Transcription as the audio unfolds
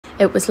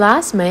It was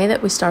last May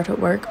that we started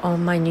work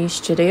on my new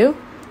studio.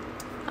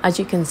 As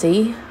you can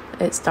see,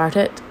 it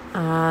started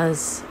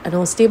as an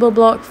old stable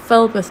block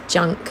filled with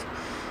junk.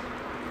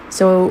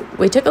 So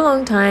we took a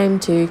long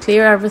time to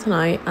clear everything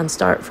out and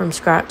start from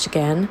scratch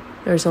again.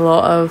 There's a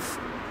lot of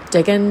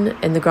digging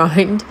in the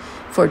ground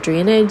for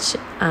drainage.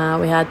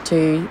 We had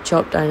to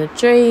chop down a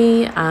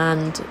tree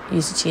and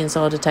use a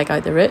chainsaw to take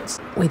out the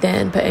roots. We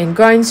then put in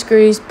ground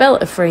screws,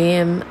 built a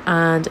frame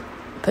and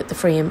put the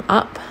frame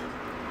up.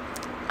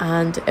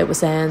 And it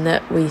was then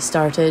that we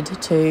started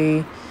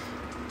to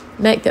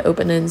make the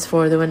openings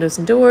for the windows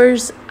and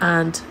doors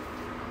and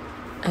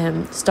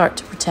start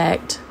to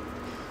protect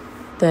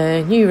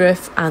the new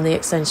roof and the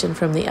extension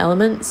from the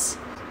elements.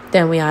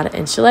 Then we added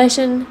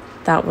insulation.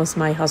 That was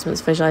my husband's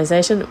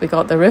visualization. We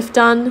got the roof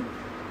done,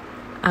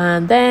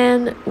 and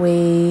then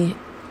we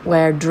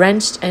were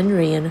drenched in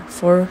rain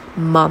for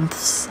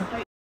months.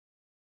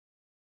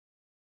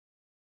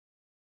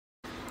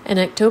 In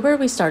October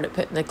we started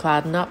putting the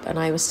cladding up, and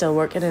I was still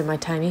working in my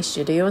tiny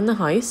studio in the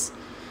house,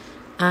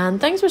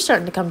 and things were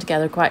starting to come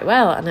together quite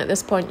well. And at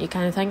this point you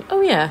kind of think,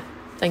 oh yeah,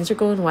 things are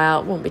going well,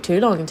 it won't be too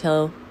long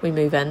until we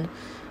move in.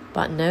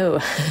 But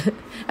no,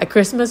 a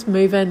Christmas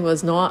move-in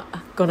was not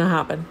going to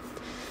happen.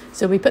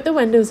 So we put the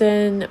windows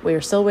in, we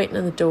were still waiting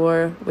on the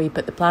door, we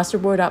put the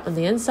plasterboard up on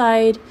the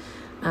inside.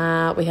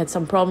 We had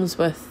some problems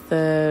with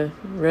the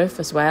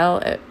roof as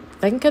well.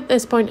 I think at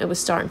this point it was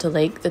starting to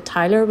leak. The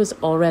tiler was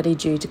already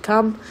due to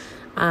come,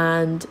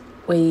 and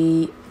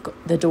the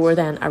door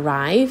then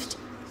arrived,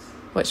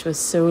 which was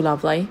so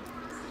lovely.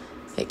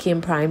 It came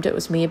primed. It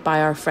was made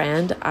by our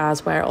friend,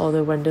 as were all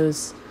the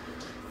windows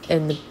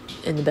in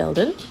the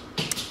building.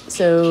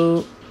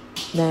 So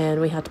then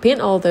we had to paint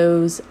all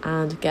those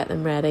and get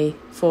them ready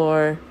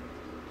for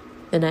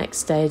the next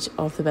stage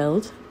of the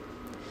build.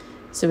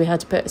 So we had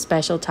to put a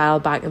special tile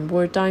backing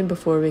board down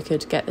before we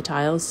could get the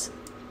tiles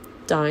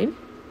down.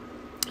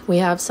 We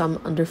have some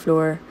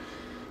underfloor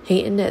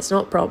heating. It's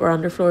not proper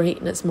underfloor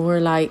heating, it's more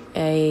like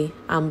a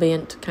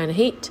ambient kind of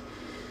heat.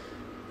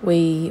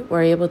 We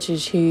were able to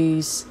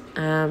choose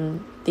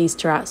these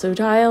terrazzo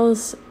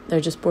tiles. They're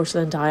just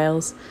porcelain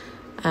tiles,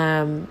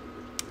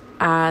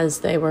 as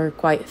they were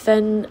quite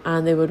thin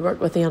and they would work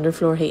with the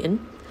underfloor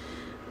heating.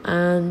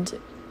 And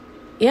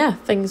yeah,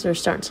 things are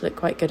starting to look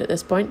quite good at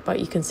this point, but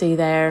you can see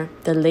there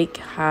the leak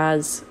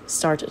has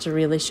started to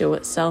really show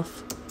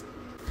itself.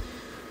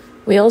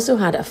 We also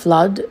had a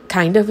flood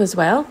kind of as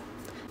well,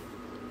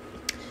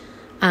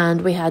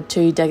 and we had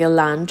to dig a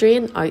land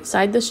drain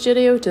outside the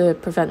studio to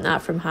prevent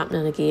that from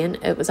happening again.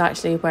 It was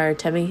actually where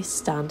Timmy's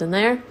standing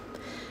there,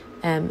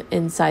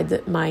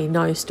 inside my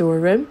now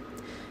storeroom.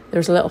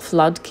 There's a little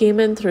flood came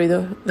in through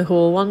the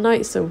hole one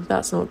night, so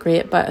that's not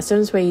great. But as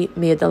soon as we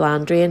made the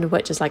land drain,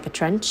 which is like a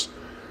trench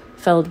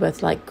filled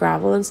with like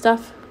gravel and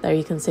stuff, there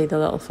you can see the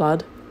little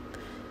flood.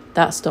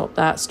 That stopped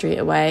that straight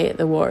away.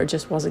 The water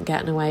just wasn't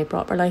getting away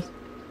properly.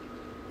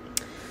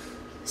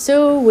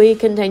 So we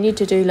continued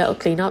to do little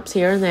cleanups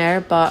here and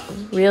there, but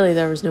really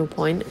there was no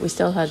point. We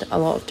still had a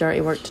lot of dirty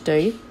work to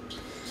do.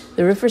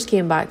 The roofers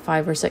came back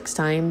 5 or 6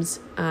 times,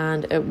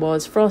 and it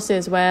was frosty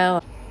as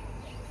well.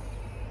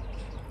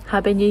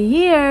 Happy New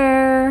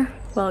Year!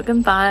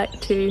 Welcome back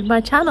to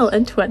my channel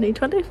in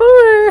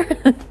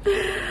 2024.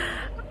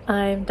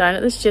 I'm down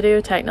at the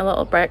studio taking a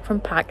little break from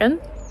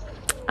packing.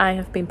 I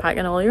have been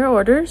packing all your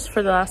orders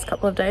for the last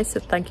couple of days, so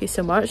thank you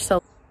so much.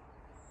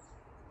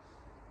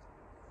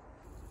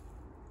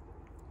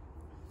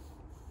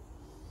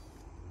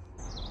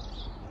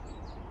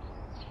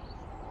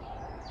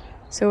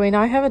 So we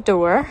now have a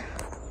door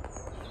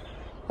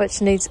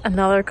which needs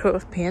another coat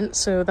of paint,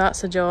 so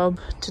that's a job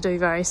to do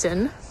very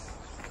soon.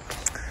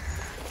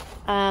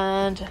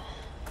 And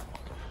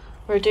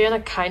we're doing a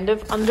kind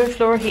of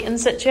underfloor heating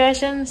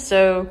situation,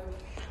 so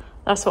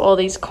that's what all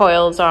these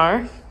coils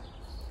are.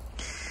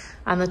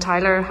 And the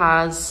tiler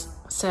has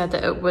said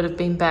that it would have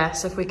been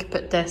best if we could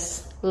put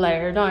this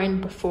layer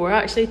down before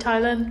actually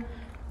tiling,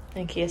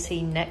 in case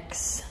he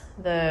nicks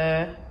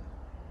the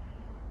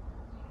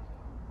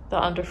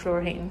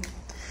underfloor heating.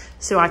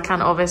 So I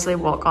can't obviously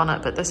walk on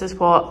it, but this is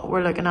what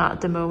we're looking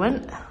at the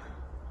moment.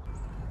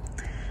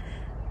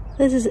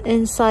 This is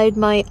inside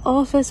my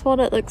office, what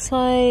it looks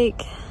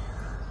like.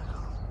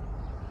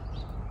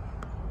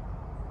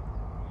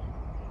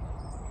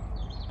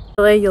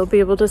 You'll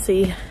be able to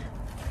see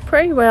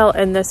pretty well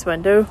in this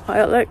window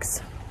how it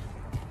looks.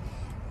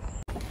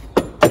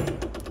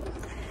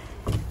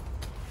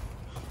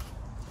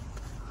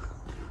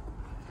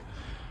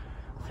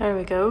 There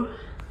we go.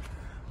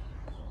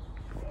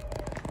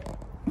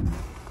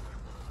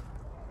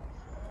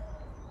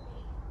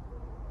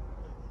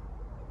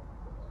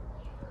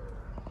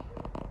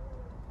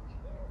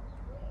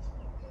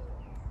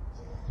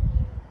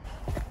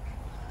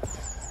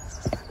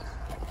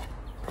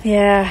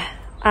 Yeah,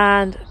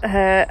 and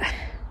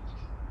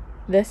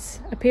this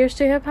appears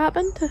to have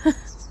happened.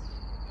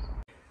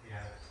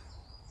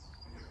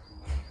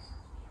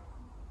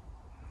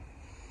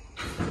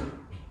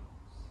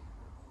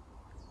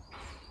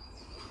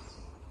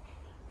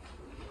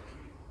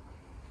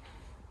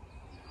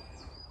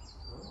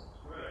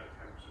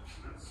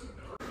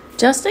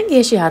 Just in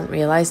case you hadn't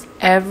realised,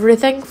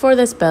 everything for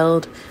this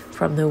build,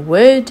 from the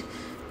wood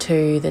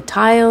to the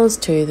tiles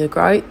to the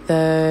grout,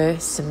 the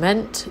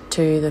cement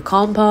to the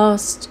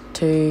compost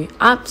to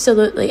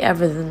absolutely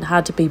everything,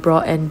 had to be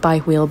brought in by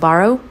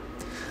wheelbarrow.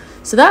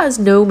 So that is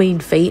no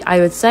mean feat. I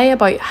would say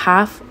about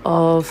half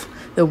of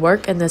the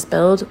work in this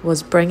build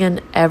was bringing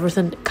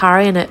everything,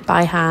 carrying it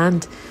by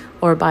hand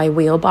or by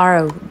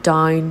wheelbarrow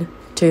down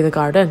to the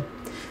garden.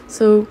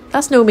 So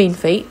that's no mean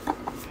feat.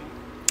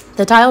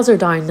 The tiles are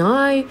down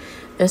now.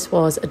 This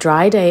was a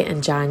dry day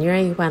in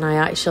January when I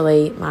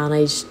actually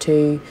managed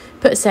to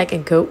put a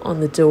second coat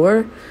on the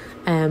door.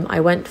 I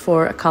went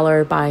for a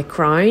colour by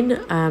Crown.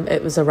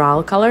 It was a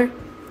RAL colour.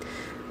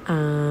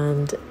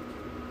 And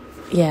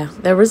yeah,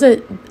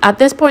 at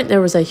this point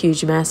there was a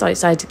huge mess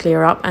outside to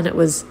clear up, and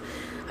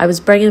I was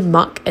bringing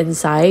muck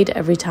inside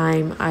every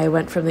time I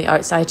went from the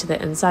outside to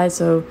the inside.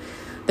 So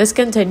this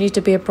continued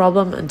to be a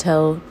problem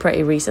until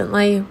pretty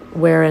recently.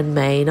 We're in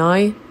May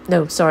now.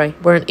 No, sorry,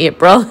 we're in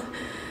April.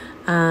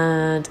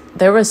 And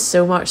there was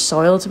so much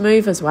soil to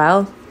move as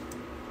well.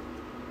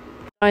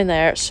 Down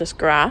there it's just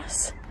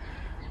grass.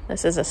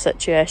 This is a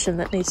situation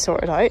that needs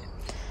sorted out.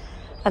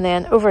 And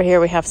then over here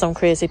we have some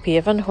crazy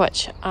paving,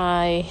 which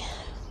I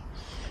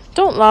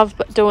don't love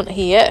but don't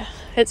hate.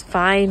 It's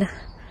fine.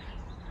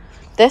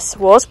 This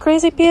was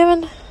crazy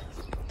paving,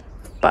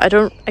 but I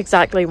don't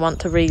exactly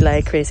want to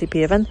relay crazy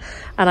paving.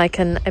 And I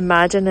can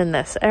imagine in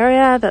this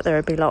area that there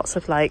would be lots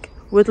of like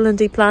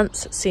woodlandy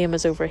plants, same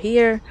as over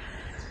here.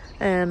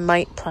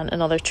 Might plant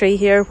another tree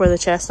here where the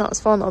chestnut is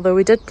fallen, although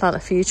we did plant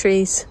a few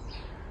trees,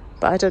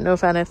 but I don't know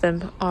if any of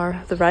them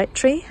are the right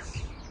tree.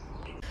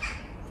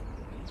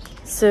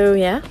 So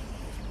yeah,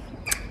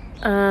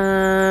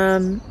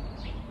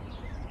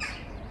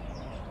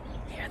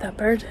 hear that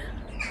bird?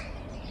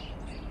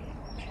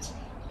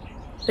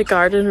 The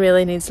garden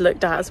really needs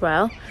looked at as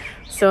well,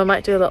 so I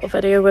might do a little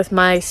video with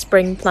my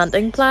spring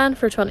planting plan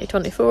for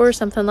 2024 or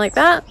something like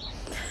that.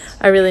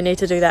 I really need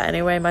to do that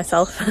anyway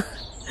myself.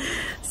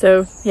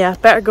 So yeah,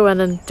 better go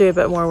in and do a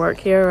bit more work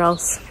here, or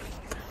else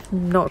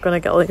I'm not going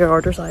to get all your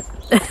orders out.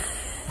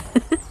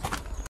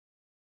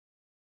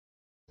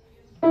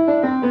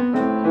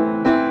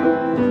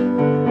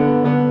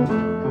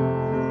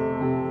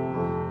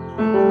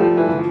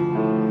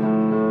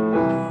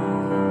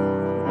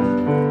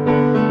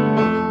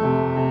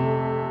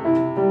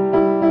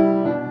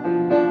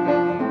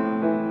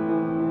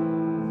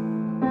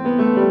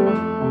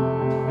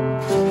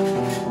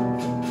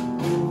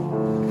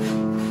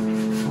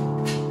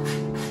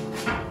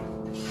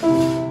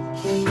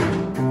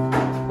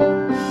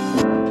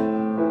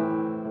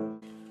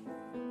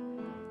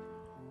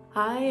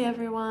 Hi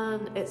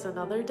everyone, it's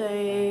another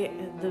day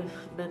in the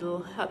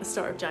middle, at the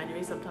start of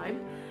January sometime,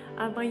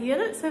 and my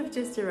units have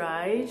just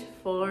arrived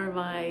for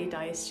my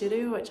dye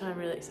studio, which I'm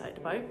really excited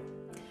about.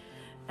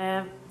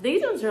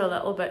 These ones are a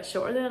little bit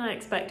shorter than I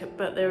expected,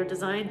 but they were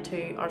designed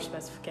to our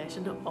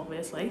specification,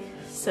 obviously.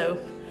 So,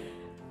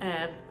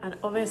 and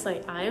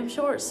obviously I am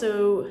short,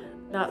 so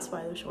that's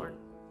why they're short.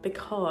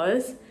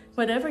 Because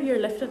whenever you're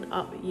lifting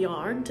up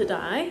yarn to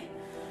dye,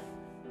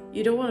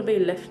 you don't want to be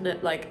lifting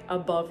it like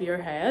above your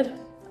head.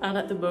 And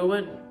at the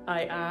moment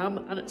I am,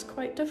 and it's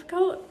quite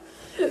difficult.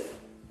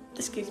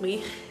 Excuse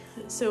me.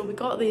 So we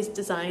got these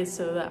designs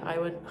so that I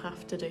wouldn't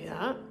have to do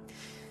that.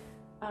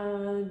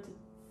 And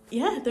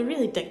yeah, they're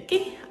really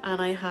dinky, and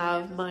I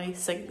have my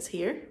sinks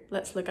here.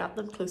 Let's look at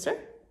them closer.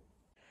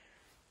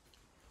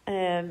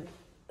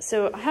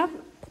 So I have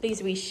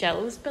these wee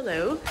shelves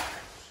below,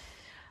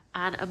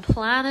 and I'm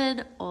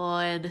planning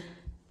on,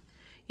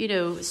 you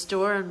know,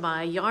 storing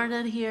my yarn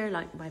in here,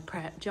 like my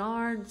prepped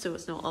yarn, so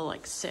it's not all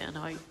like sitting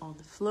out on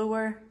the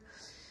floor.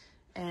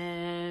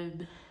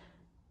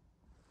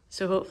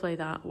 So hopefully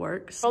that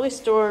works. Probably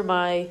store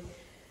my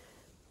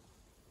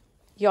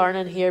yarn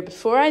in here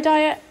before I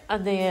dye it,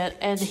 and then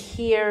in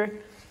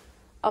here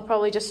I'll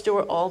probably just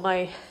store all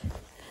my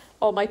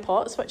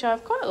pots, which I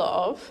have quite a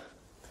lot of.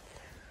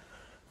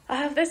 I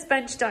have this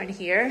bench down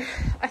here.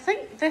 I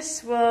think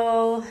this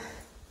will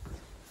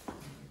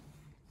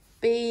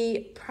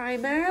be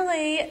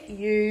primarily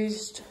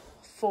used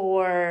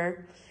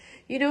for,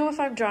 you know, if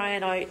I'm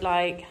drying out,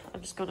 like, I'm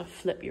just gonna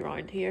flip you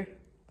around here.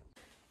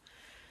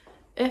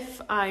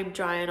 If I'm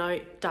drying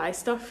out dye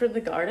stuff from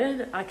the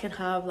garden, I can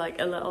have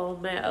like a little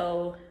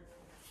metal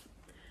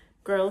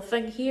grill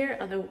thing here,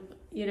 and then,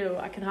 you know,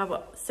 I can have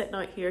it sitting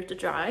out here to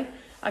dry.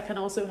 I can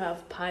also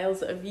have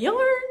piles of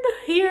yarn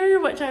here,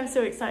 which I'm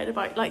so excited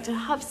about, like to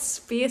have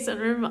space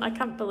and room. I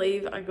can't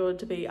believe I'm going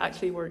to be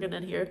actually working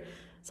in here.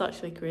 It's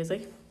actually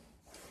crazy.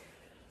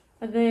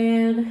 And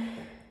then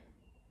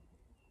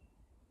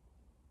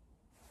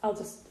I'll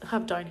just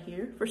have down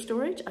here for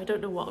storage. I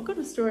don't know what I'm going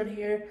to store in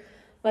here.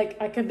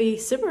 Like, I can be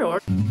super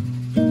organized.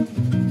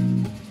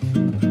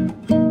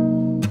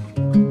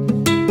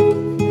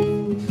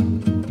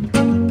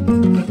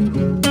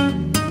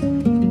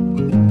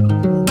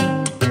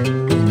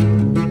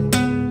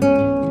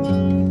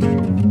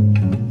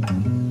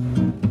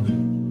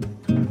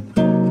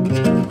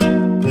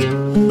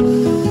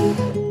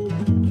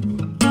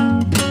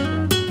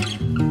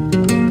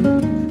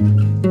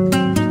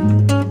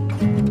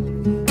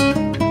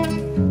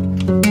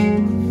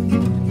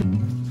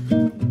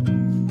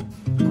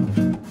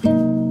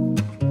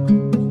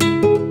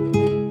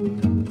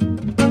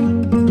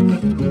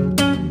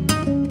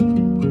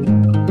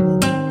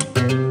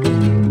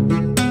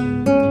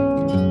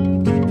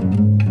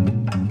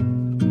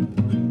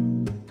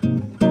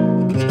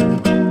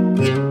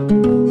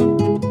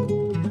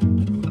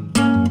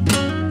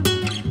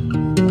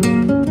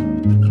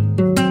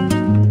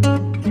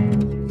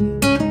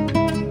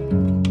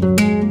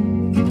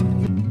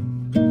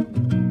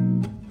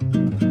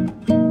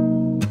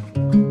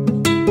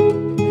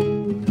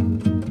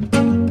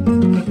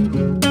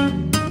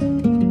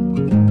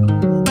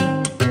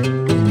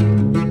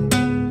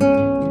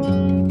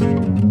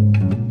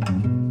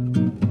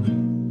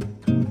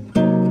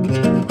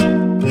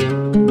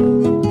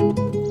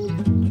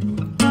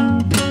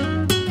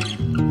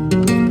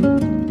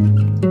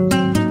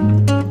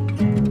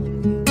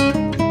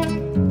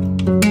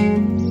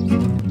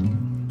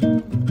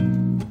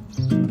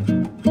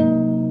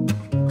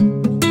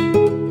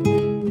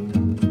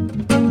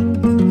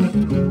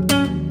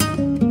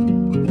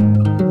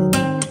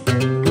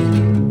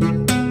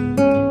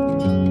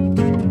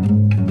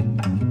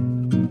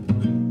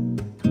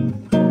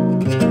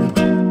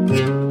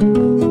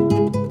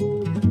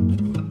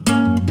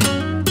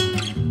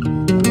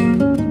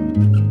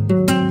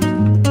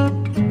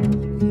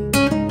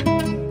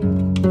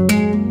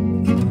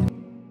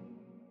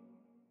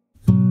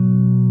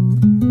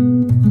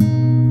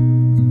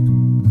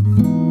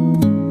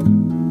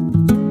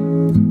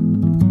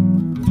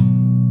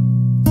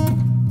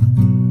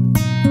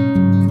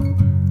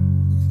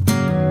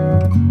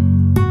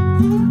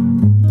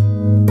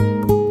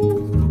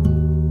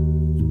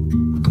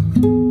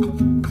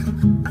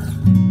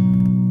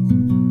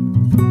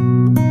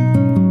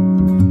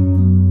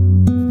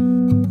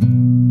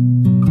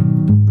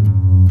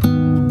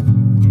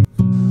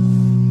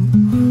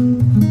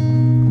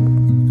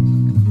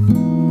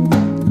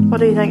 What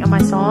do you think of my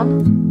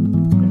song?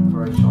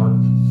 Very short.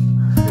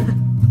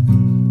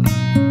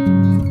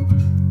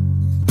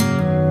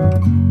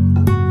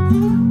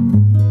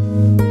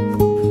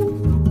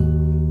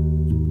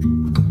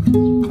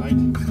 Right.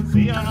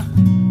 See ya.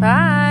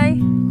 Bye.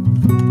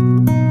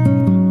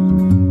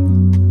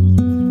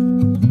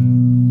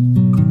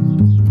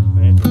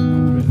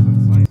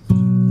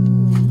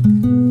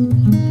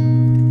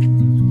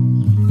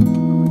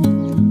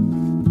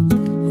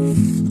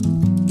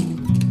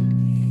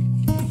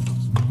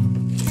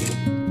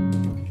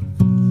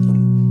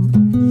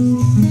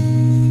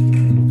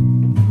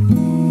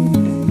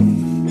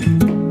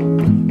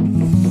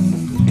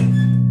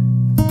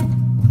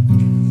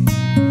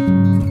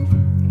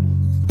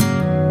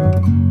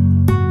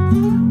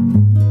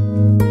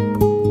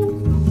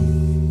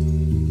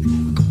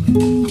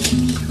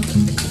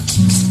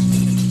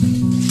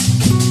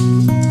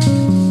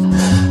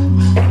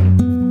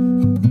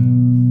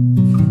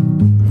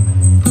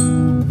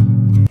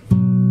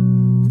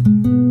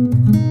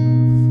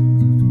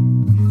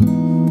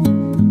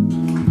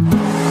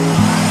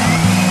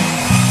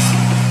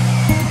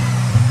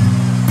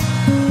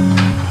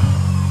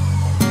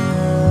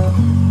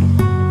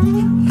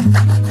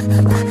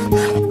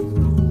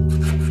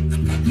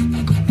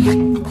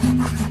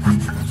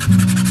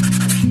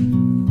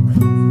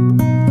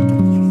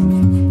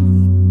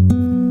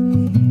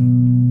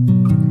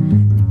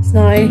 It's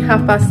now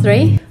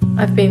 3:30.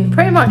 I've been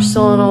pretty much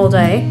sewing all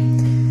day.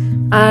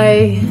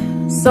 I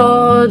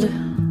sewed,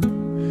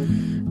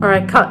 or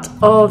I cut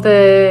all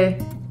the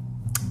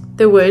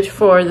wood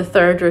for the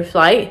third roof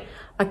light.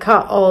 I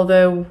cut all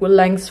the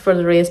lengths for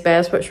the raised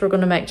beds, which we're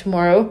going to make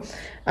tomorrow,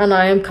 and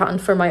I am cutting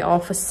for my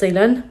office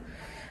ceiling.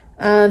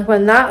 And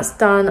when that's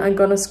done, I'm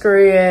going to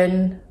screw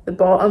in the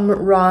bottom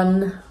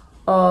run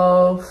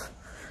of,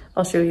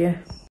 I'll show you.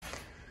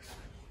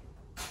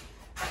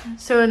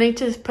 So I need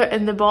to put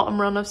in the bottom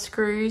run of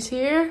screws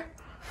here.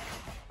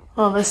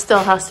 Well, this still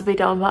has to be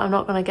done, but I'm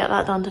not going to get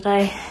that done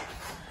today.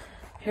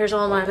 Here's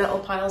all my little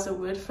piles of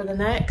wood for the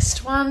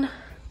next one.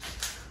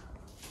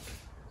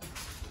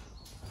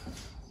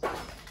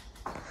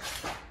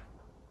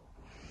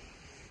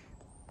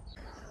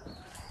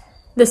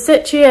 The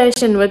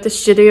situation with the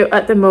studio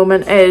at the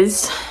moment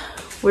is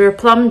we're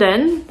plumbed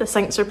in, the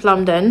sinks are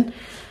plumbed in.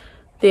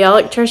 The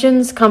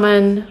electrician's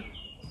coming,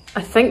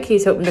 I think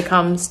he's hoping to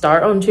come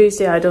start on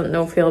Tuesday. I don't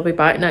know if he'll be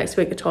back next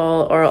week at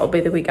all, or it'll be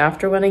the week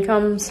after when he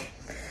comes.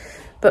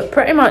 But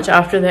pretty much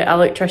after the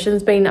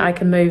electrician's been, I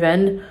can move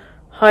in.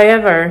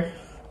 However,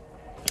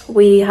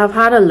 we have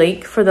had a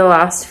leak for the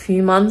last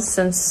few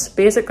months,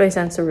 basically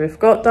since the roof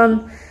got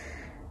done.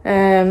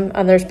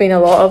 And there's been a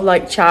lot of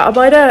like chat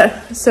about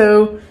it.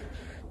 So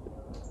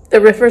the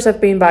roofers have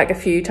been back a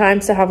few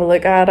times to have a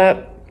look at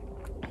it.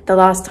 The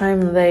last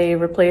time they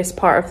replaced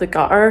part of the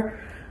gutter,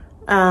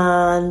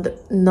 and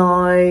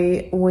now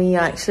we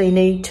actually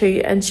need to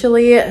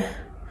insulate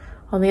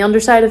on the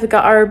underside of the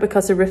gutter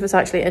because the roof is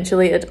actually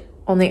insulated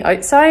on the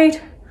outside.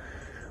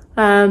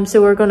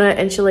 So we're going to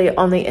insulate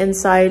on the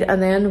inside,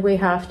 and then we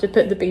have to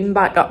put the beam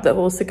back up that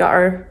holds the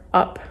gutter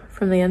up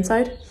from the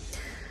inside.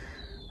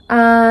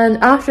 And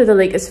after the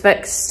leak is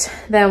fixed,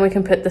 then we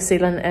can put the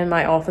ceiling in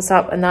my office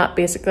up, and that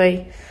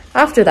basically,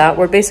 after that,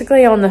 we're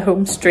basically on the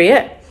home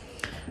straight.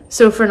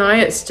 So for now,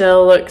 it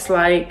still looks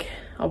like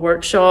a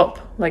workshop,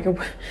 like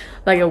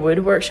a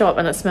wood workshop,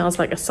 and it smells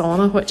like a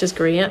sauna, which is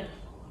great.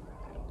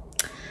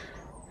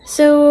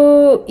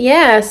 So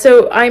yeah,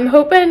 so I'm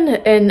hoping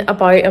in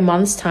about a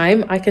month's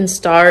time I can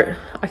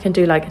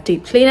do like a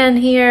deep clean in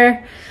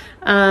here,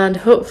 and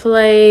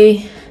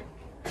hopefully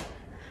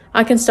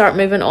I can start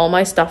moving all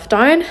my stuff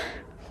down.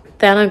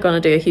 Then I'm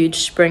going to do a huge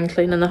spring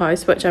clean in the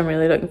house, which I'm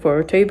really looking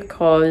forward to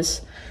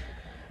because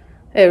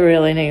it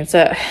really needs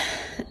it.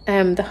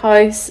 The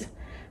house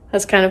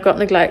has kind of got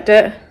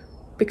neglected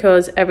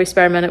because every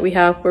spare minute we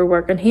have, we're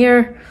working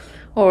here,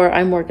 or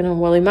I'm working on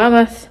Woolly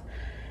Mammoth.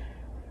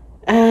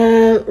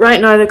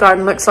 Right now the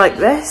garden looks like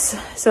this.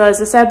 So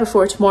as I said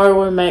before, tomorrow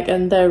we're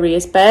making the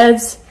raised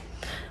beds.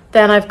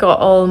 Then I've got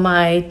all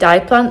my dye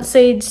plant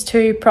seeds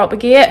to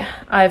propagate.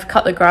 I've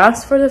cut the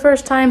grass for the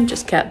first time,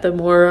 just kept them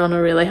more on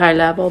a really high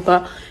level,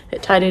 but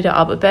it tidied it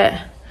up a bit.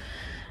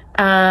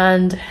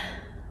 And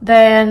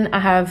then I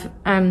have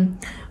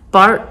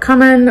bark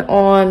coming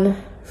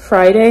on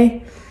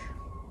Friday.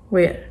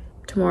 Wait,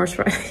 tomorrow's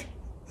Friday.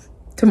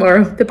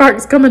 Tomorrow, the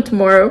bark's coming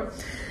tomorrow,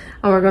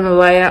 and we're gonna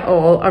lay it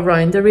all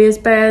around the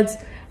raised beds.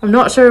 I'm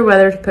not sure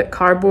whether to put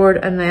cardboard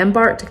and then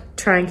bark to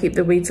try and keep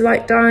the weeds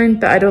light down,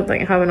 but I don't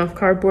think I have enough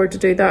cardboard to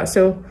do that,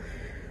 so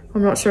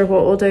I'm not sure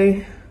what we'll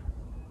do.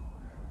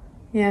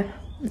 Yeah,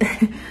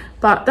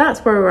 but that's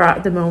where we're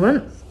at the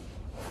moment.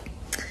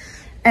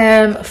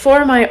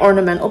 For my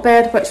ornamental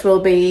bed, which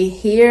will be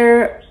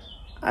here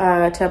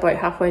to about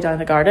halfway down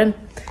the garden,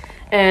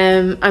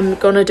 I'm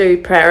gonna do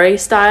prairie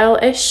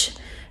style-ish.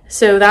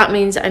 So that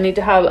means I need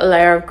to have a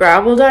layer of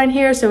gravel down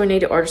here, so we need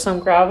to order some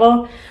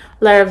gravel.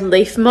 Layer of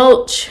leaf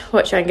mulch,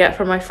 which I can get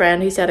from my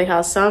friend, he said he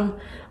has some,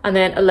 and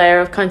then a layer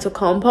of council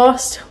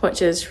compost,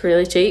 which is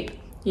really cheap.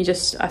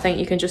 I think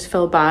you can just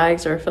fill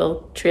bags or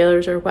fill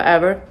trailers or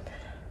whatever.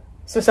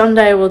 So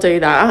someday we'll do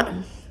that.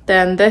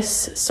 Then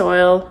this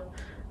soil,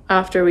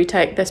 after we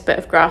take this bit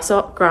of grass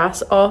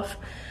off,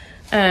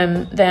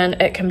 then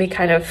it can be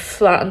kind of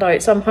flattened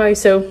out somehow.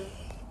 So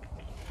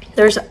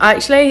there's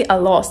actually a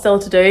lot still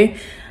to do.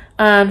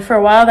 And for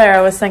a while there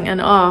I was thinking,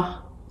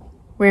 oh,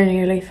 we're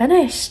nearly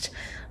finished.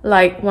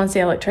 Like once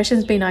the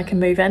electrician's been, I can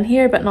move in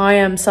here. But now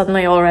I'm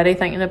suddenly already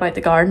thinking about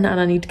the garden, and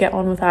I need to get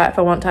on with that if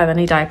I want to have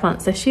any dye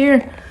plants this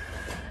year.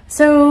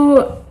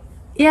 So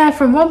yeah,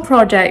 from one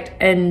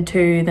project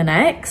into the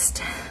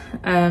next.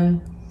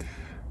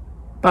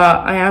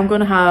 But I am going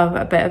to have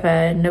a bit of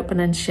an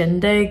opening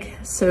shindig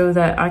so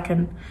that I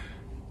can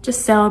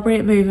just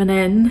celebrate moving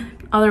in.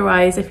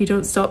 Otherwise, if you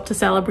don't stop to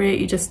celebrate,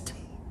 you just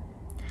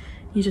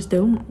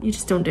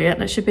don't do it.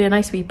 And it should be a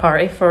nice wee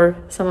party for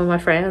some of my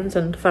friends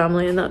and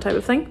family and that type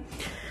of thing.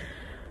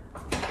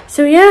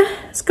 So yeah,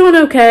 it's going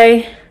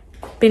okay.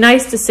 Be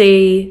nice to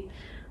see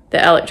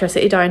the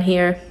electricity down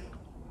here.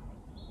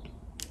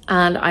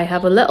 And I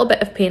have a little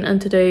bit of painting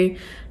to do.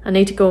 I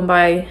need to go and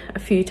buy a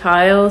few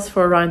tiles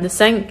for around the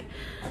sink.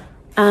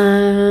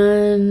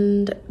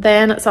 And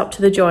then it's up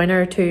to the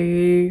joiner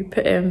to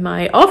put in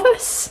my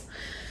office.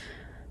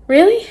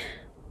 Really?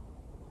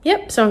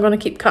 Yep, so I'm going to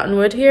keep cutting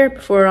wood here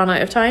before I run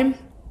out of time.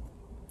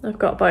 I've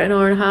got about an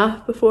hour and a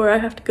half before I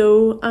have to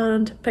go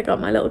and pick up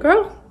my little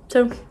girl.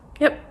 So,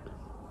 yep.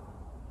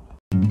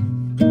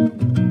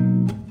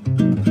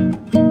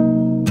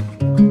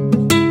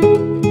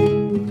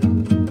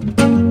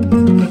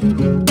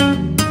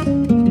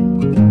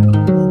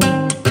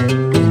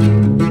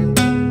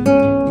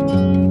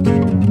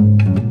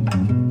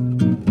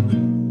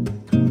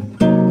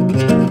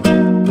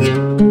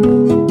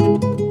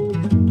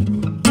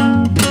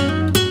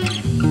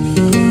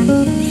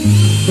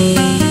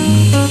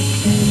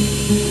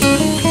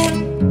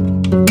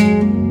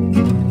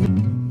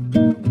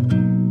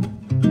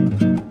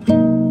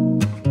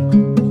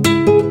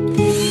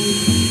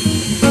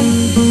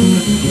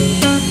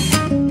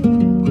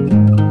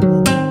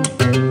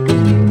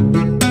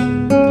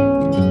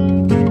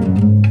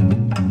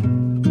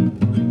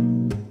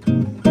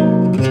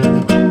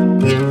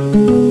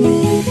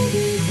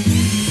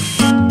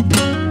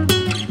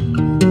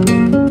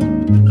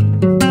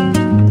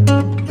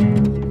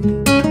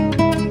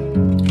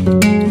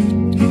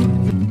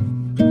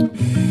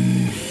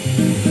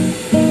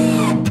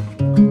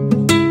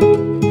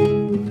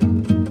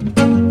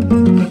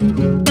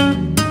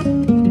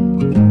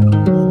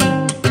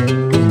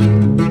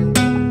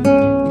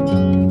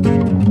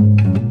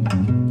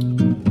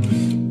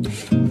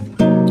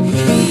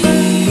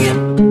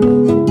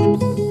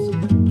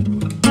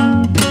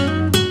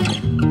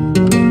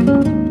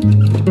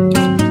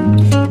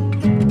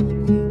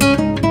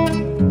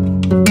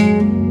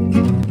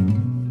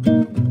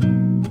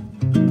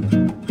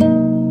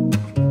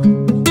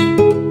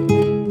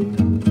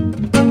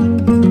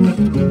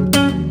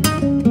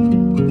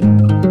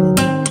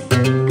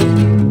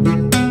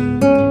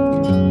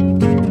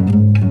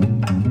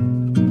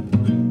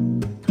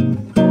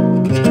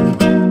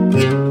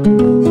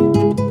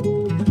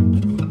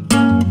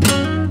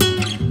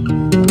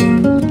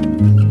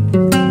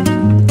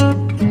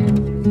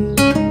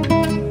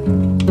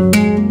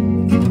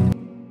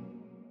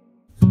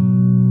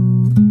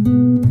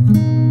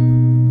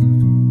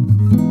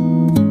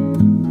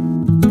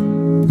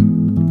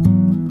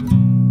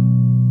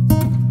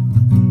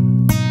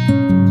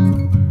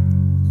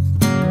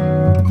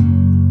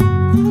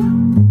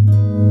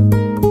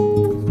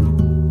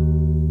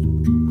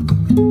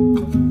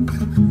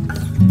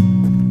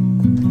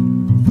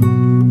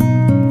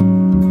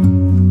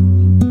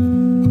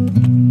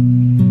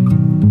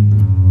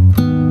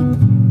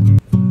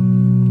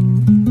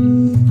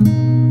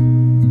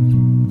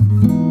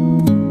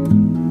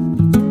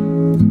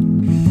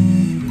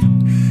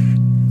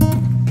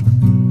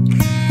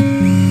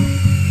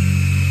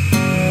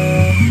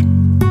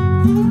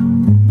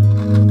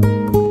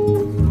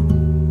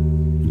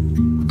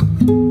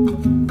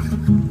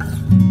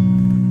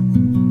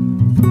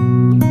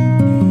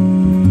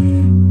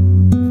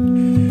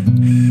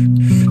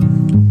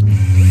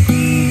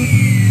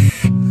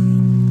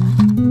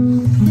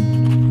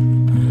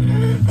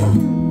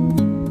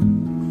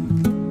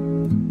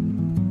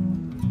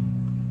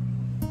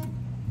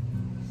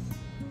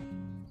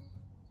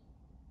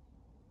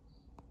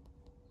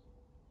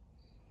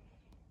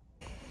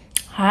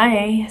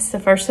 Hi, it's the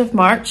 1st of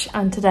March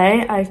and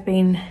today I've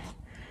been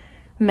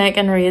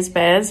making raised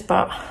beds,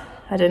 but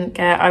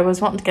I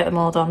was wanting to get them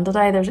all done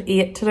today. There's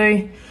 8 to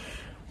do,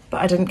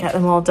 but I didn't get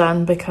them all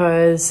done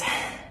because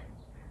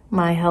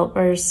my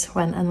helpers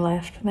went and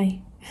left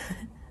me.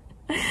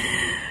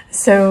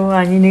 So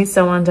you need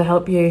someone to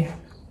help you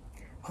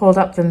hold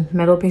up the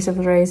middle piece of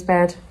the raised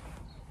bed.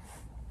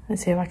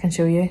 Let's see if I can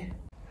show you.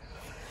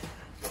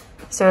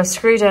 So I've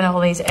screwed in all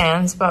these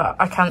ends, but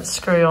I can't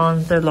screw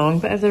on the long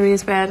bit of the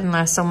raised bed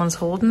unless someone's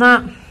holding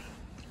that.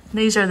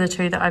 These are the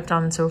 2 that I've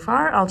done so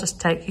far. I'll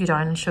just take you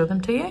down and show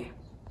them to you.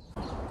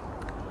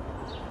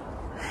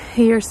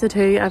 here's the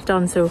two I've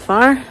done so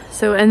far.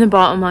 So in the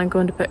bottom I'm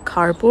going to put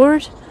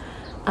cardboard,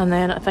 and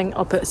then I think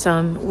I'll put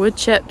some wood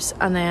chips,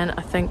 and then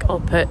I think I'll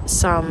put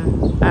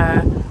some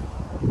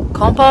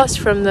compost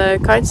from the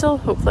council.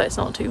 Hopefully it's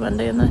not too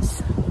windy in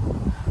this,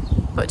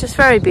 but just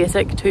very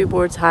basic, 2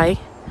 boards high.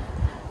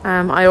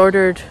 I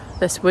ordered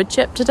this wood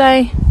chip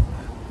today,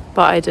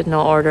 but I did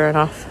not order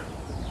enough,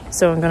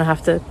 so I'm gonna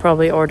have to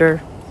probably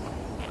order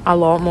a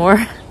lot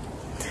more.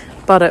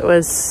 But it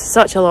was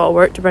such a lot of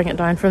work to bring it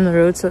down from the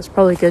road, so it's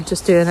probably good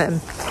just doing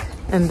it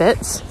in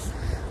bits.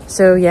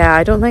 So yeah,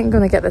 I don't think I'm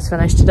gonna get this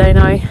finished today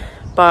now,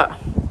 but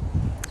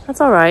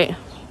that's all right.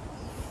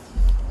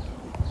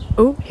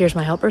 Oh, here's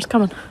my helpers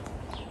coming.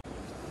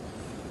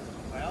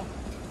 Well,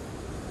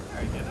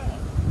 how you getting on?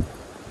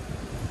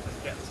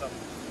 Just getting some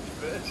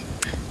food.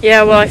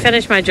 Yeah, well, I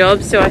finished my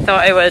job, so I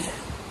thought I would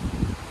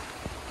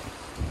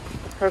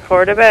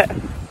record a bit.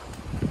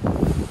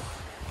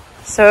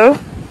 So,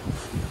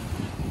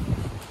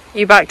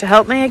 you back to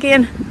help me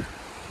again?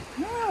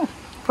 No.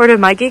 Where did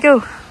Mikey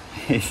go?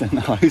 He's in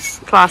the house.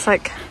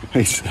 Classic.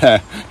 He's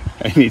I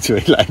need to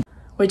eat like.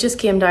 We just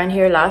came down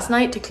here last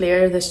night to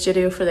clear the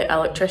studio for the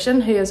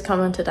electrician who is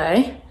coming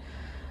today.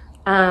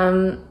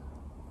 The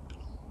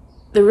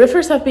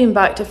roofers have been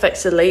back to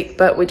fix the leak,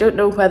 but we don't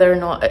know whether or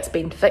not it's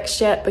been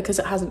fixed yet because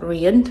it hasn't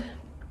rained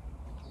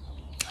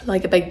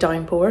like a big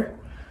downpour.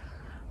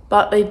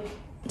 But they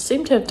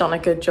seem to have done a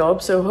good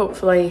job, so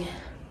hopefully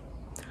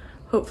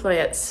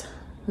it's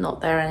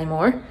not there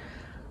anymore.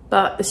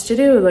 But the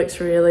studio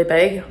looks really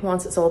big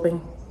once it's all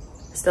been,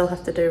 still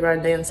have to do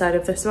around the inside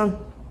of this one,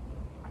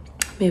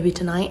 maybe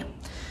tonight.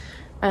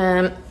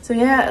 So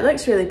yeah, it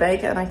looks really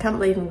big, and I can't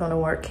believe I'm gonna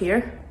work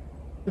here.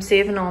 I'm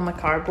saving all my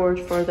cardboard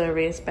for the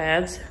raised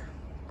beds,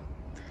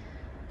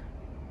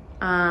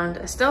 and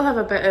I still have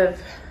a bit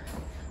of,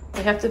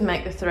 we have to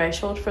make the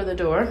threshold for the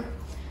door, and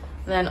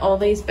then all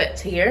these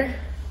bits here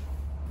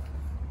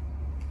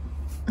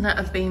that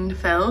have been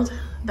filled,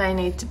 they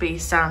need to be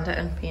sanded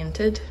and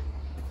painted.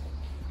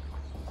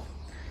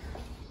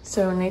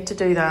 So I need to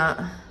do that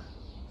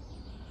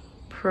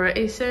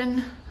pretty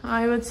soon,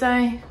 I would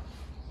say.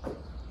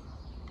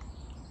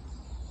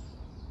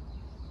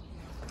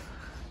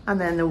 And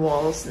then the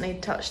walls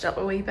need touched up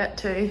a wee bit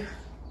too.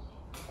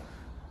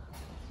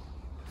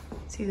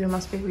 See, there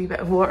must be a wee bit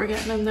of water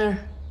getting in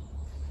there.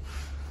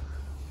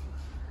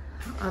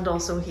 And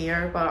also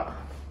here, but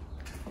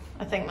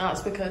I think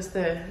that's because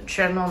the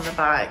trim on the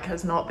back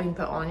has not been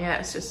put on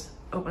yet. It's just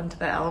open to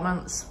the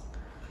elements.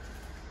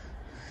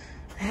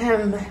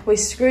 We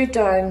screwed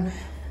down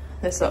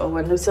this little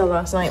windowsill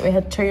last night. We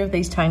had 2 of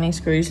these tiny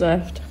screws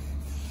left,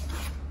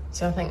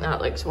 so I think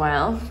that looks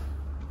well.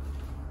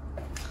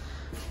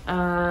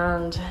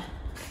 And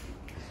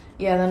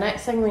yeah, the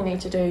next thing we need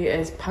to do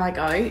is pack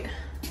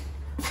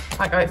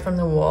out from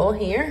the wall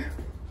here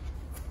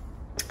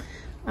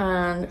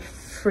and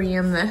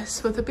frame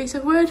this with a piece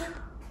of wood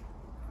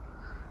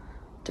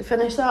to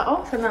finish that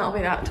off, and that'll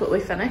be that totally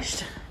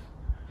finished.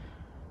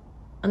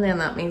 And then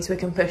that means we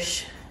can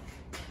push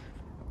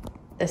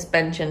this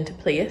bench into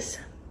place.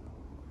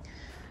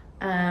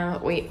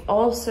 We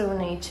also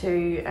need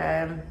to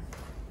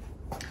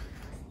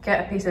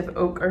get a piece of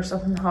oak or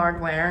something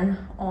hard wearing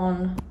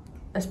on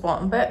this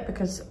bottom bit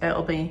because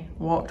it'll be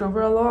walked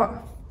over a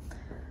lot.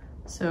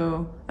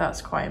 So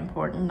that's quite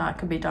important. That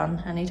could be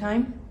done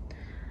anytime.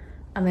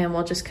 And then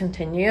we'll just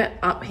continue it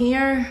up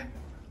here,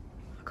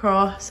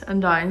 across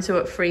and down, so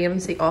it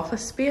frames the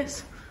office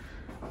space.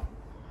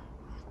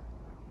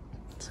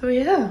 So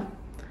yeah,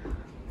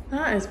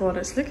 that is what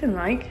it's looking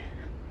like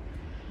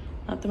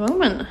at the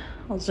moment.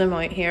 I'll zoom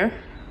out here.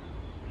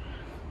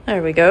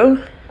 There we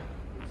go.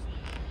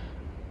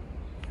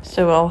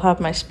 So I'll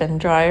have my spin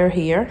dryer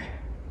here.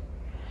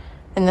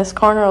 In this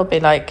corner will be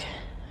like,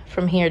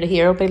 from here to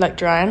here will be like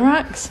drying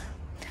racks.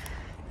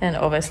 And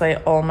obviously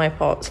all my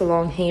pots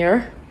along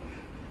here.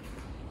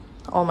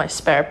 All my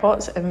spare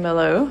pots in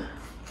below.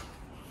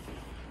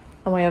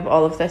 And we have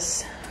all of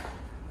this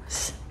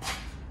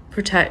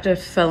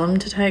protective film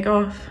to take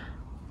off.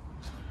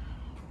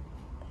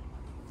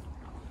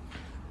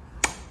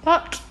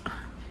 But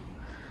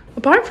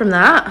apart from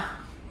that,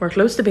 we're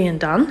close to being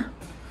done.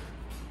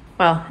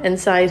 Well,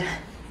 inside,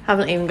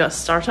 haven't even got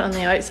started on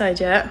the outside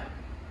yet.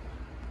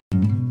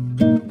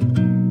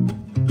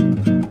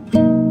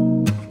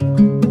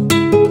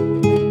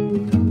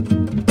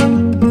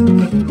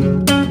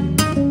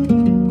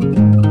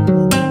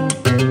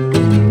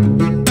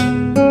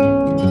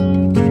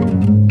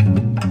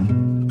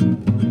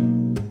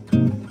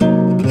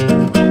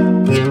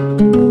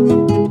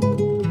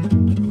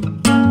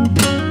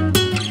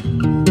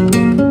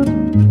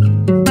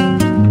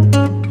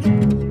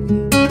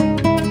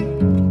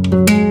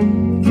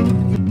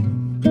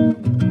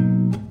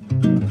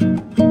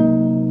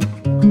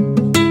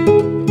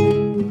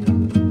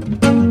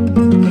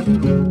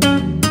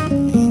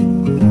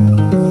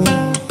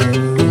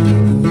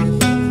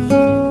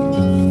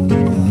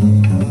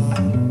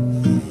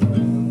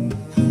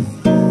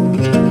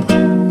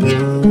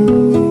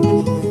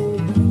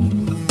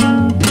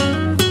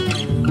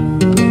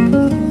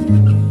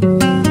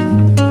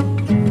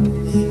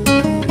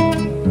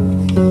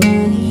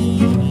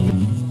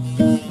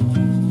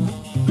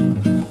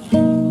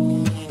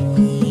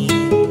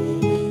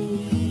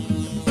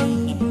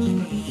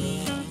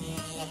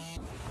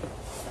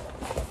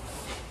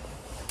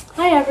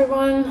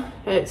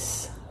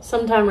 It's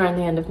sometime around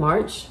the end of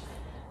March.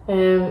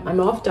 I'm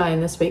off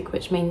down this week,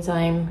 which means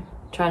I'm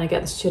trying to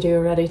get the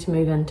studio ready to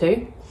move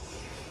into.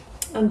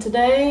 And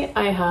today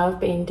I have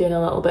been doing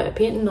a little bit of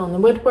painting on the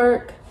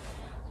woodwork.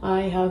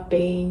 I have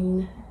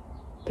been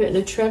putting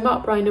a trim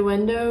up around a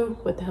window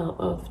with the help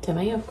of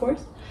Timmy, of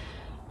course.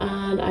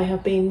 And I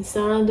have been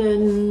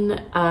sanding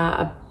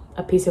a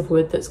piece of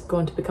wood that's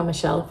going to become a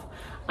shelf.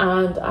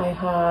 And I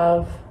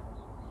have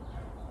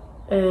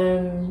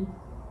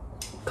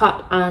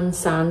cut and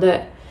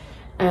sanded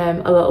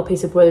a little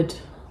piece of wood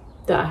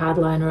that I had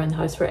lying around the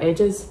house for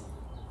ages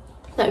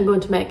that I'm going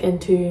to make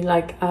into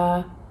like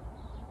a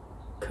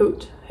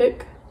coat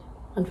hook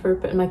and for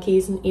putting my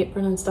keys and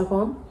apron and stuff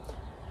on.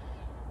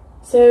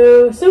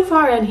 So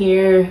far in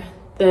here,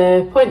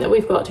 the point that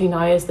we've got to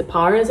now is the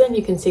power is in.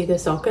 You can see the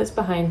sockets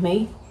behind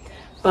me,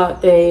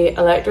 but the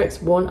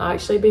electrics won't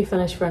actually be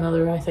finished for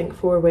another, I think,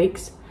 4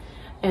 weeks,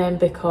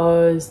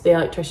 because the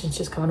electrician's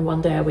just coming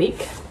 1 day a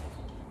week,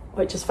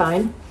 which is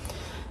fine.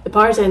 The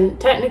power's in.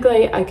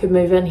 Technically I could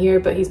move in here,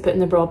 but he's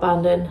putting the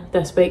broadband in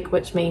this week,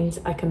 which means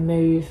I can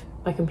move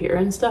my computer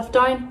and stuff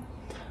down,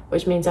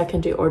 which means I can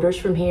do orders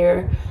from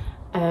here.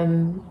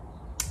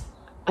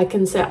 I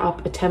can set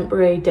up a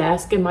temporary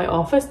desk in my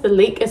office. The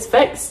leak is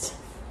fixed.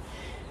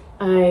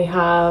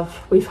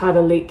 We've had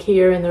a leak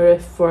here in the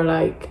roof for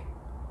like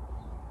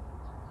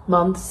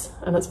months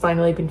and it's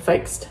finally been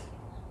fixed.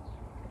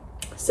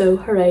 So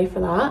hooray for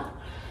that.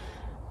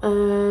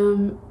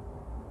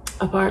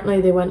 Apparently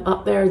they went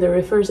up there, the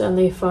roofers, and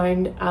they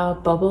found a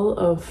bubble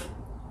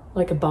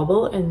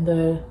in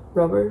the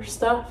rubber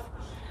stuff,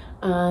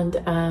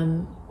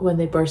 and when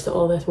they burst it,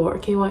 all this water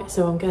came out,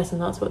 so I'm guessing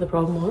that's what the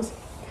problem was.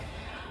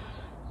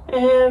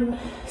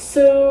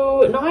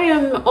 So now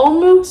I'm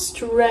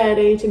almost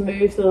ready to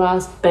move the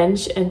last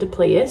bench into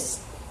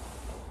place,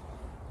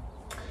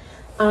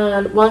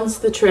 and once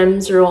the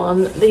trims are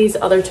on, these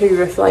other 2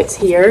 roof lights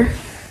here,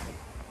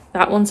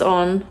 that one's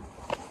on,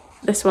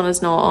 this one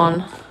is not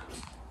on,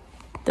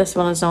 this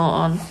one is not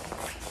on.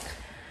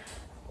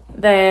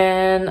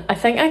 Then I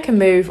think I can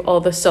move all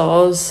the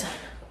saws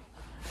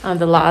and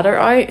the ladder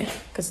out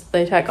because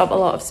they take up a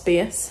lot of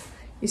space.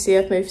 You see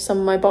I've moved some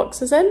of my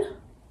boxes in,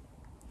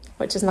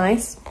 which is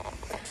nice.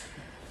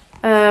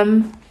 I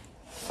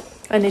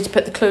need to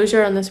put the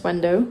closure on this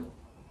window,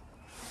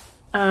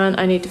 and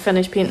I need to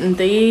finish painting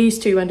these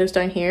 2 windows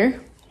down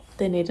here.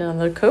 They need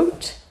another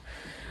coat.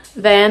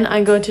 Then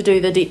I'm going to do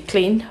the deep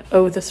clean.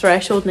 Oh, the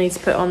threshold needs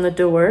put on the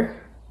door.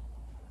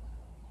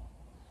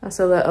 That's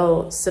a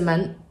little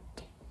cement,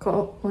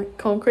 like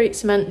concrete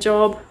cement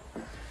job,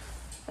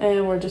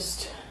 and we're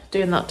just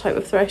doing that type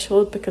of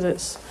threshold because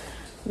it's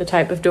the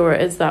type of door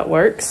it is that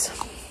works.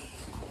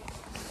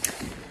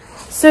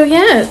 So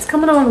yeah, it's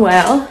coming on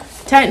well.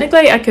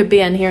 Technically I could be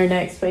in here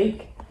next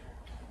week.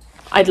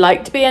 I'd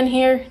like to be in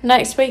here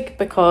next week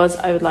because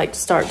I would like to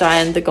start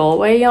dyeing the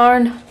Galway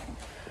yarn,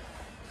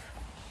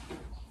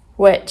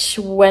 which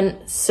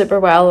went super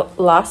well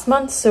last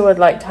month, so I'd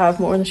like to have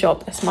more in the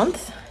shop this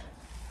month.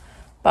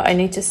 But I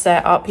need to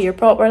set up here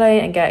properly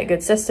and get a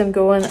good system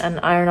going and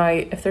iron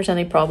out if there's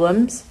any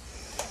problems.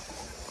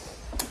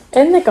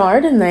 In the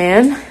garden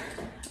then,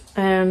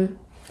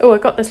 oh, I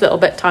got this little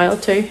bit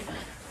tiled too.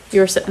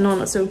 You were sitting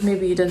on it, so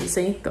maybe you didn't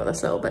see. Got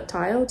this little bit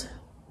tiled.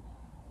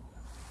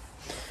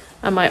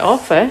 And my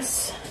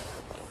office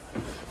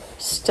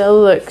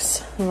still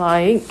looks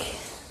like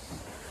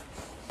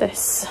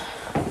this.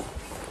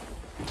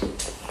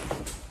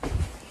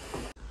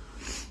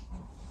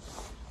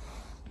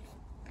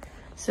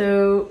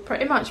 So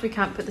pretty much we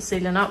can't put the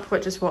ceiling up,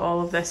 which is what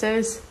all of this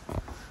is,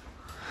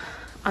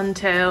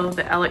 until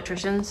the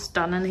electrician's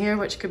done in here,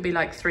 which could be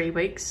like 3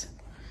 weeks.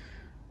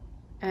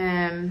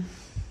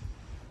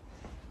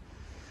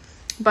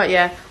 But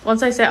yeah,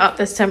 once I set up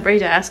this temporary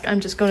desk, I'm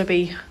just going to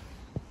be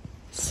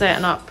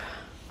setting up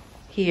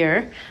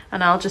here,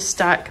 and I'll just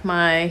stack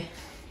my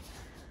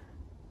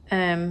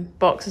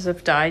boxes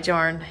of dyed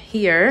yarn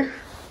here.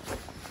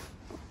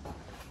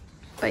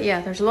 But yeah,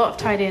 there's a lot of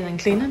tidying and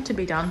cleaning to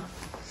be done.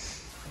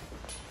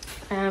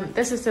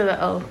 This is the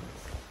little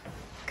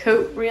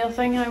coat reel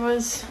thing I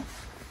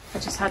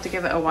just had to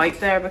give it a wipe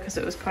there because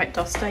it was quite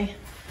dusty.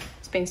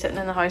 It's been sitting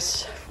in the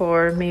house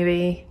for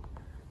maybe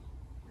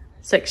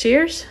 6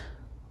 years.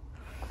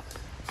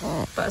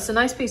 But it's a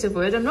nice piece of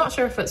wood. I'm not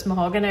sure if it's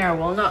mahogany or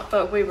walnut,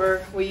 but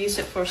we used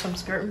it for some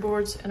skirting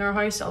boards in our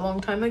house a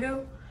long time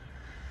ago.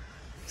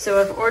 So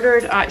I've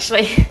ordered,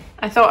 actually,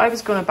 I thought I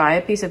was going to buy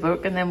a piece of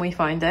oak and then we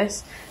found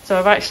this. So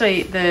I've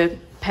actually, the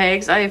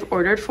pegs I've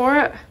ordered for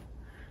it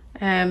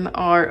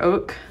are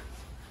oak,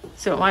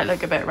 so it might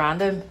look a bit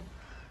random,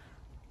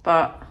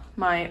 but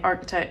my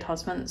architect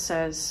husband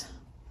says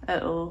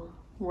it'll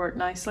work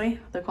nicely,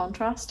 the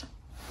contrast.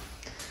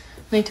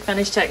 Need to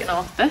finish taking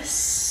off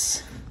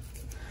this,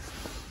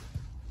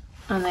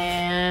 and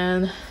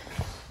then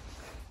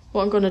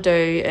what I'm going to do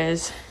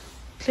is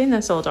clean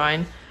this all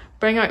down,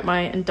 bring out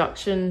my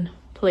induction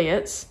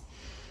plates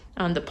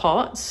and the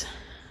pots,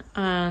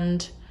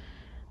 and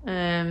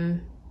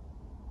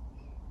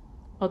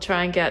I'll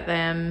try and get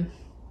them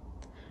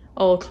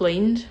all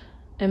cleaned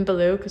in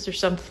below because there's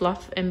some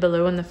fluff in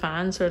below in the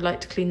fan, so I'd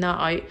like to clean that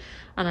out,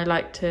 and I'd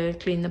like to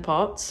clean the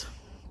pots.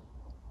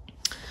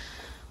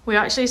 We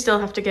actually still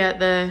have to get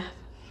the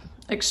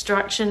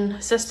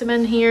extraction system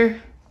in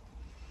here.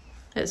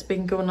 It's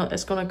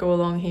gonna go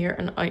along here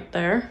and out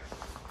there.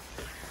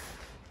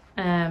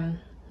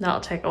 That'll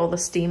take all the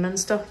steam and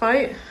stuff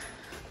out.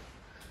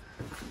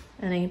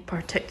 Any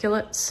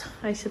particulates,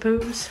 I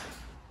suppose.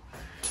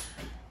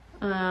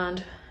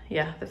 And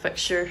yeah, the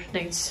fixture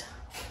needs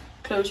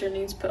closure,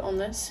 needs put on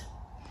this.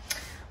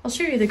 I'll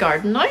show you the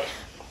garden now.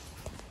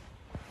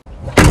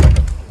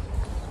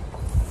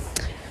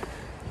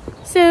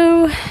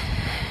 So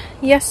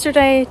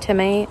yesterday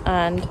Timmy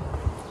and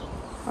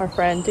our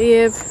friend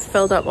Dave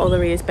filled up all the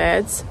raised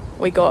beds.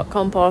 We got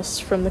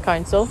compost from the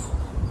council.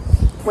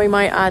 We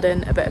might add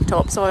in a bit of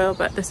topsoil,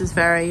 but this is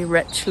very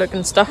rich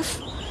looking stuff.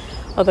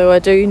 Although I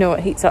do know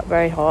it heats up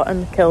very hot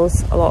and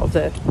kills a lot of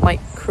the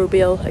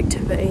microbial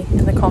activity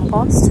in the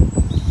compost.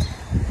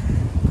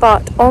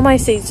 But all my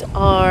seeds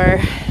are,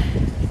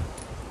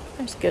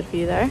 there's a good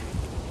view there.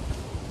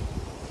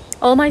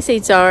 All my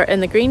seeds are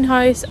in the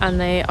greenhouse and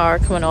they are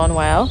coming on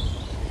well.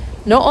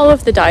 Not all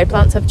of the dye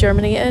plants have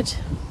germinated.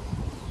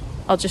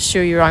 I'll just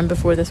show you around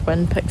before this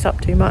wind picks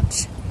up too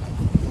much.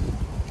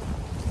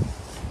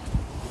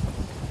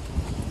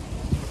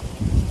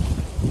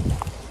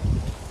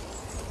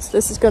 So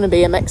this is going to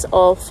be a mix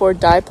of for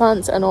dye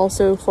plants and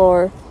also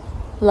for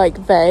like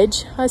veg,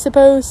 I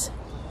suppose.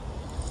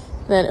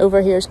 Then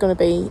over here is going to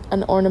be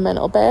an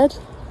ornamental bed.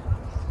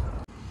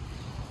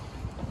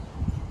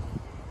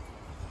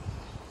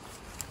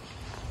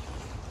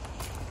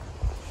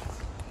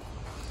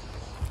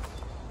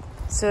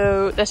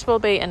 So this will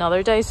be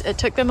another day. It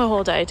took them a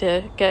whole day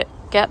to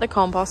get the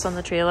compost on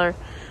the trailer,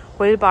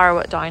 wheelbarrow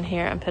it down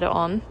here and put it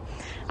on.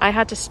 I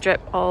had to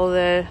strip all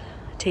the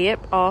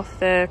tape off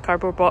the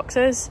cardboard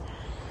boxes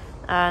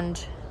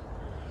and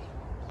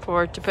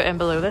to put in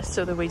below this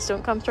so the weeds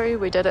don't come through.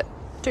 We did it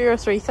 2 or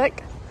 3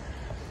 thick.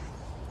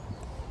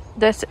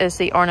 This is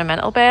the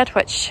ornamental bed,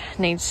 which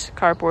needs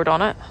cardboard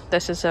on it.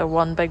 This is a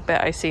one big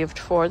bit I saved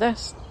for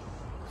this.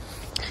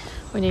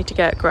 We need to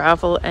get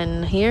gravel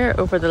in here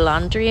over the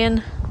land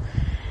drain,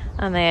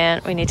 and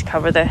then we need to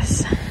cover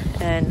this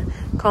in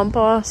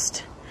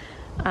compost,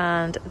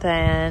 and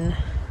then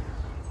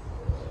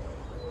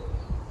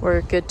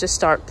we're good to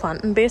start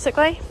planting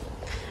basically.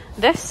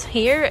 This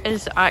here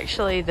is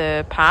actually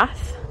the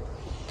path,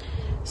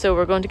 so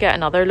we're going to get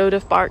another load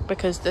of bark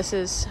because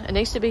it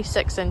needs to be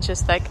 6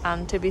 inches thick,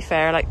 and to be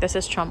fair, like this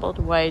is trampled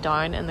way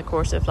down in the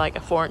course of like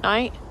a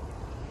fortnight.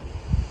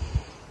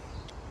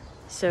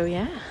 So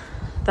yeah,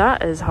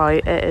 that is how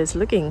it is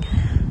looking.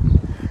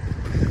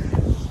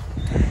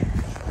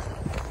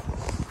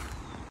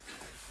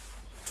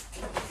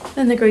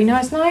 In the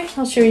greenhouse now,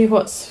 I'll show you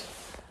what's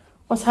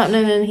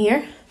happening in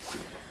here.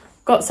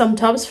 Got some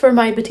tubs for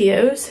my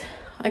potatoes.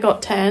 I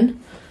got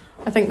 10.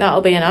 I think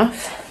that'll be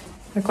enough.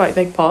 They're quite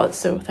big pots,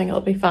 so I think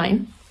it'll be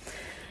fine.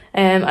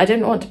 I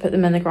didn't want to put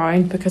them in the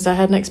ground because I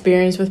had an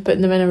experience with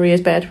putting them in a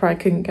raised bed where I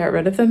couldn't get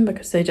rid of them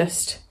because they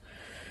just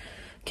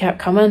kept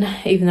coming,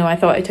 even though I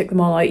thought I took them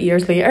all out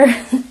years later.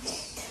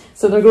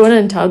 So they're going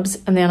in tubs,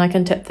 and then I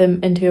can tip them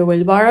into a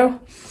wheelbarrow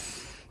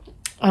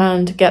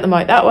and get them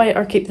out that way,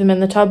 or keep them in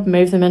the tub,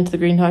 move them into the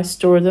greenhouse,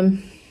 store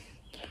them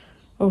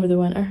over the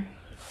winter.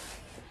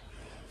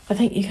 I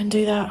think you can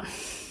do that.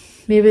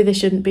 Maybe they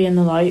shouldn't be in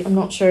the light, I'm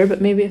not sure,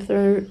 but maybe if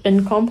they're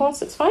in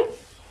compost it's fine.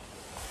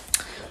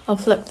 I'll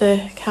flip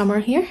the camera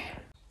here.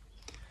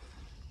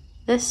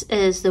 This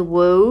is the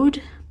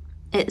woad.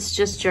 It's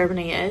just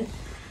germinated.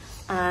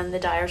 And the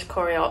Dyer's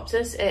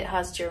Coreopsis, it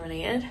has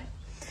germinated.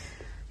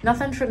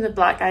 Nothing from the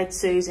Black-Eyed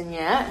Susan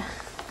yet.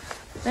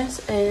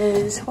 This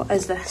is, what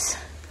is this?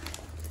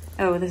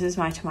 Oh, this is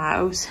my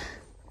tomatoes.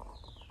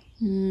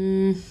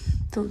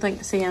 Don't think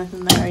to see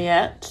anything there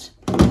yet.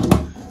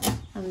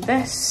 And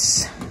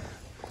this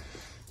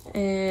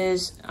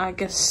is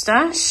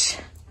Agastache.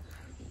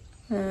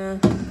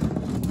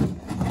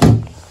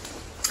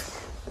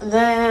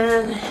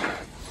 Then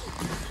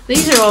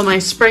these are all my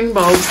spring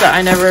bulbs that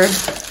I never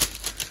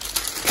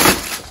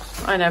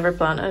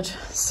planted.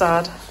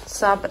 Sad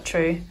but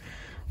true.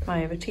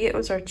 My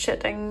potatoes are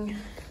chitting.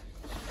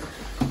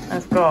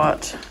 I've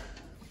got,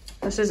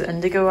 this is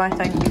indigo, I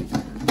think.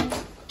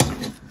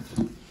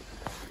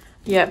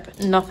 Yep,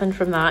 nothing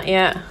from that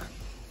yet.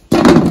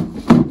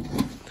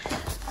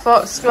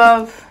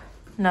 Foxglove,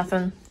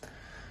 nothing.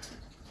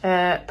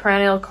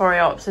 Perennial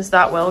Coreopsis,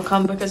 that will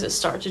come because it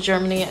started to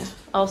germinate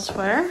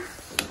elsewhere.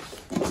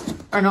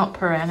 Or not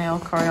perennial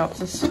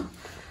Coreopsis.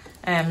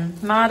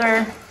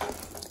 Madder,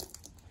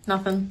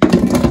 nothing.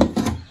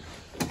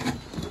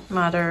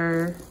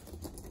 Madder,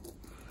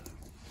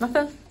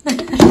 nothing.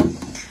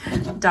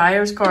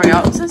 Dyer's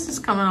Coreopsis is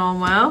coming on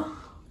well.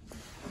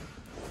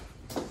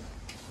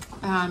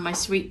 And my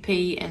sweet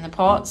pea in the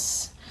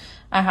pots.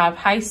 I have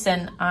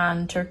Hyacinth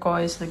and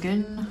Turquoise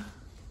Lagoon.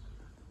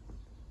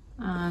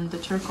 And the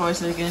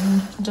Turquoise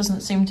Lagoon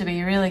doesn't seem to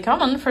be really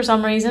coming for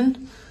some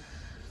reason.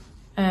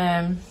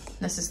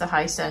 This is the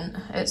hyacinth.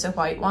 It's a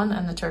white one,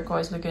 and the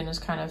turquoise lagoon is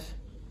kind of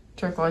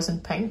turquoise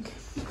and pink.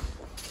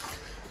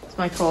 It's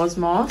my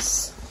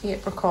cosmos, the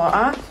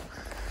apricot.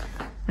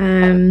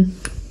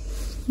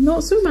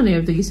 Not so many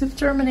of these have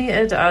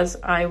germinated as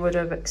I would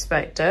have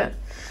expected.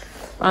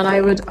 And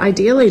I would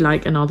ideally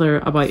like another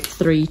about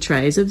 3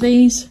 trays of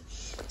these.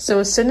 So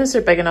as soon as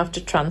they're big enough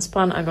to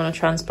transplant, I'm going to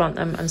transplant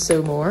them and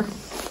sow more.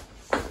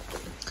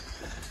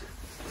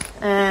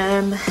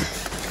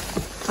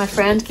 My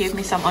friend gave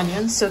me some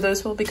onions, so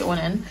those will be going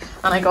in.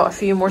 And I got a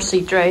few more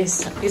seed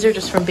trays. These are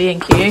just from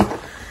B&Q.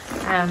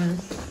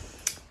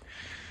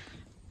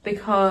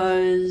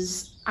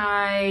 Because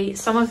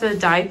some of the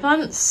dye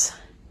plants,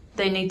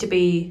 they need to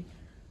be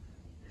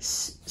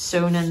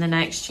sown in the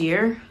next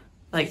year,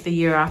 like the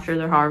year after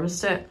they're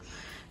harvested.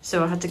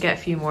 So I had to get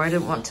a few more. I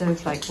didn't want to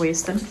like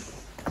waste them.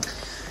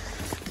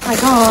 I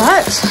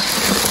got,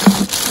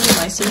 where did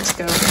my seeds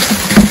go?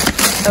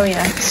 Oh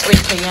yeah,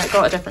 sweet pea. I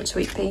got a different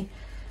sweet pea,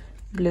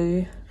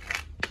 blue.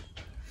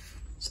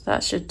 So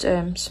that should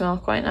smell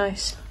quite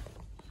nice.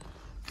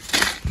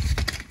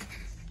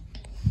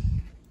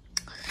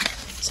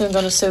 So I'm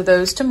going to sow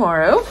those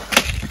tomorrow,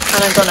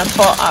 and I'm going to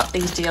pot up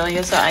these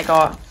dahlias that I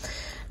got.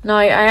 Now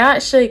I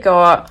actually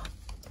got,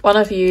 one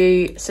of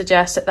you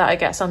suggested that I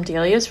get some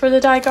dahlias for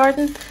the dye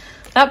garden.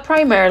 That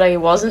primarily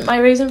wasn't my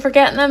reason for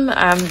getting them.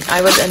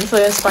 I was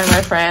influenced by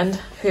my friend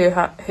who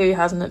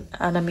has an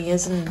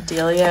amazing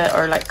dahlia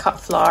or like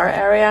cut flower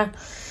area,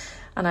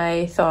 and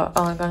I thought,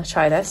 oh, I'm going to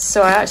try this.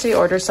 So I actually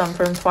ordered some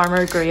from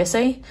Farmer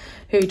Gracie,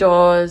 who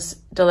does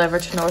deliver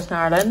to Northern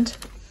Ireland.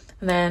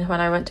 And then when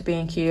I went to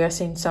B&Q, I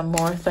seen some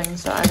more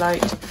things that I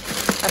liked.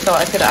 I thought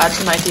I could add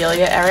to my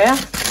dahlia area.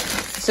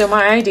 So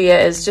my idea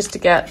is just to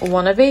get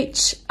one of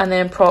each and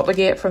then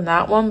propagate from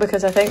that one,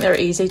 because I think they're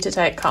easy to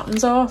take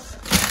cuttings off.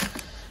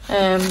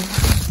 And then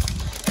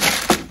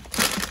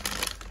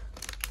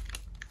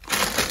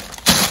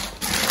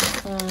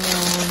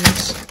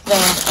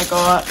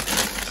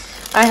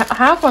I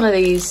have one of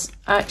these,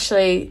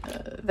 actually,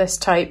 this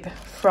type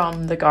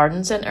from the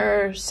garden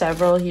centre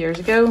several years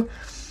ago,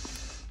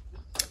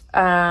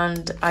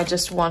 and I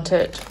just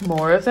wanted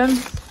more of them.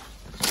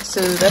 So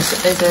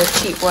this is a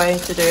cheap way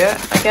to do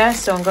it, I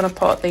guess. So I'm going to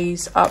pot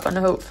these up, and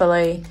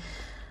hopefully,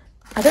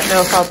 I don't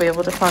know if I'll be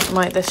able to plant them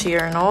out this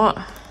year or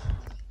not.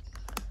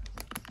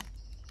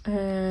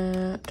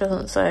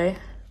 Doesn't say.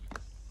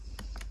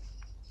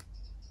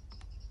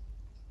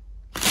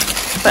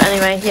 But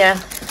anyway, yeah.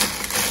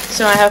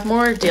 So I have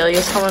more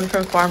dahlias coming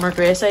from Farmer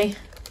Gracie.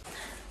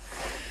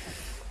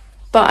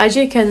 But as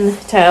you can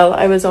tell,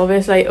 I was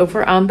obviously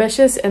over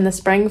ambitious in the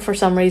spring. For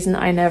some reason,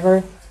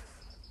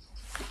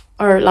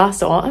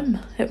 last autumn.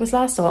 It was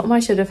last autumn I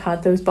should have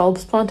had those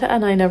bulbs planted,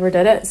 and I never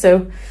did it.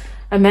 So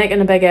I'm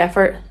making a big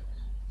effort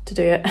to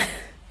do it.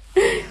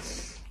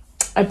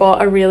 I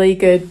bought a really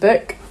good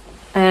book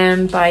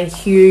by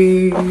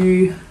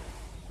Hugh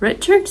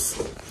Richards.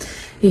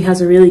 He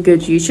has a really good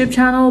YouTube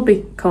channel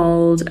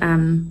called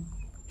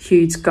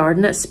Hugh's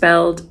Garden. It's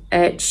spelled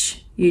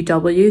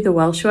H-U-W, the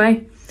Welsh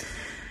way.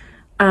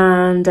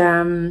 And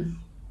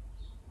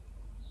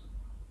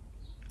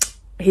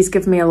he's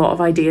given me a lot of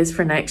ideas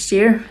for next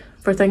year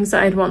for things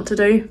that I'd want to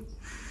do.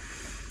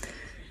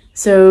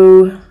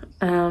 So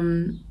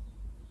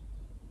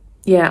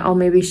yeah, I'll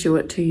maybe show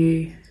it to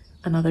you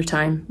another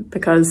time,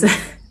 because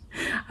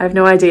I have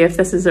no idea if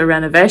this is a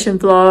renovation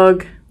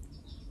vlog,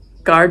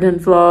 garden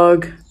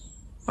vlog,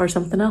 or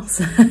something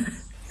else.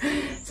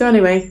 So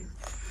anyway,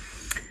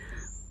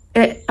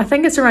 I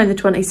think it's around the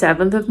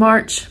 27th of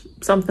March,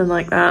 something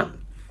like that.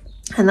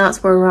 And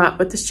that's where we're at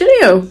with the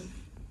studio.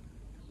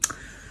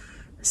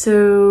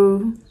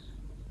 So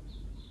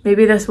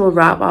maybe this will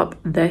wrap up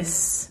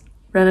this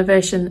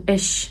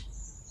renovation-ish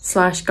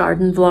 /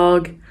 garden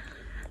vlog.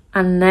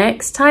 And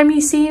next time you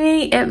see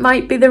me, it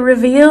might be the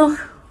reveal.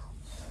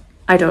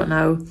 I don't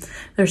know.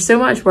 There's so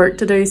much work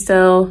to do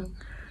still.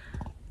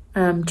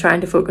 I'm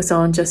trying to focus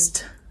on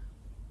just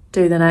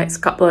do the next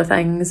couple of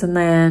things and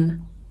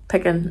then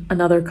picking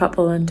another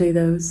couple and do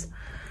those.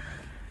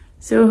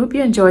 So I hope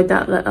you enjoyed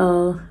that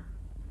little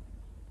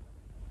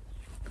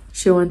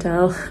show and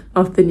tell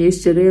of the new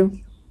studio.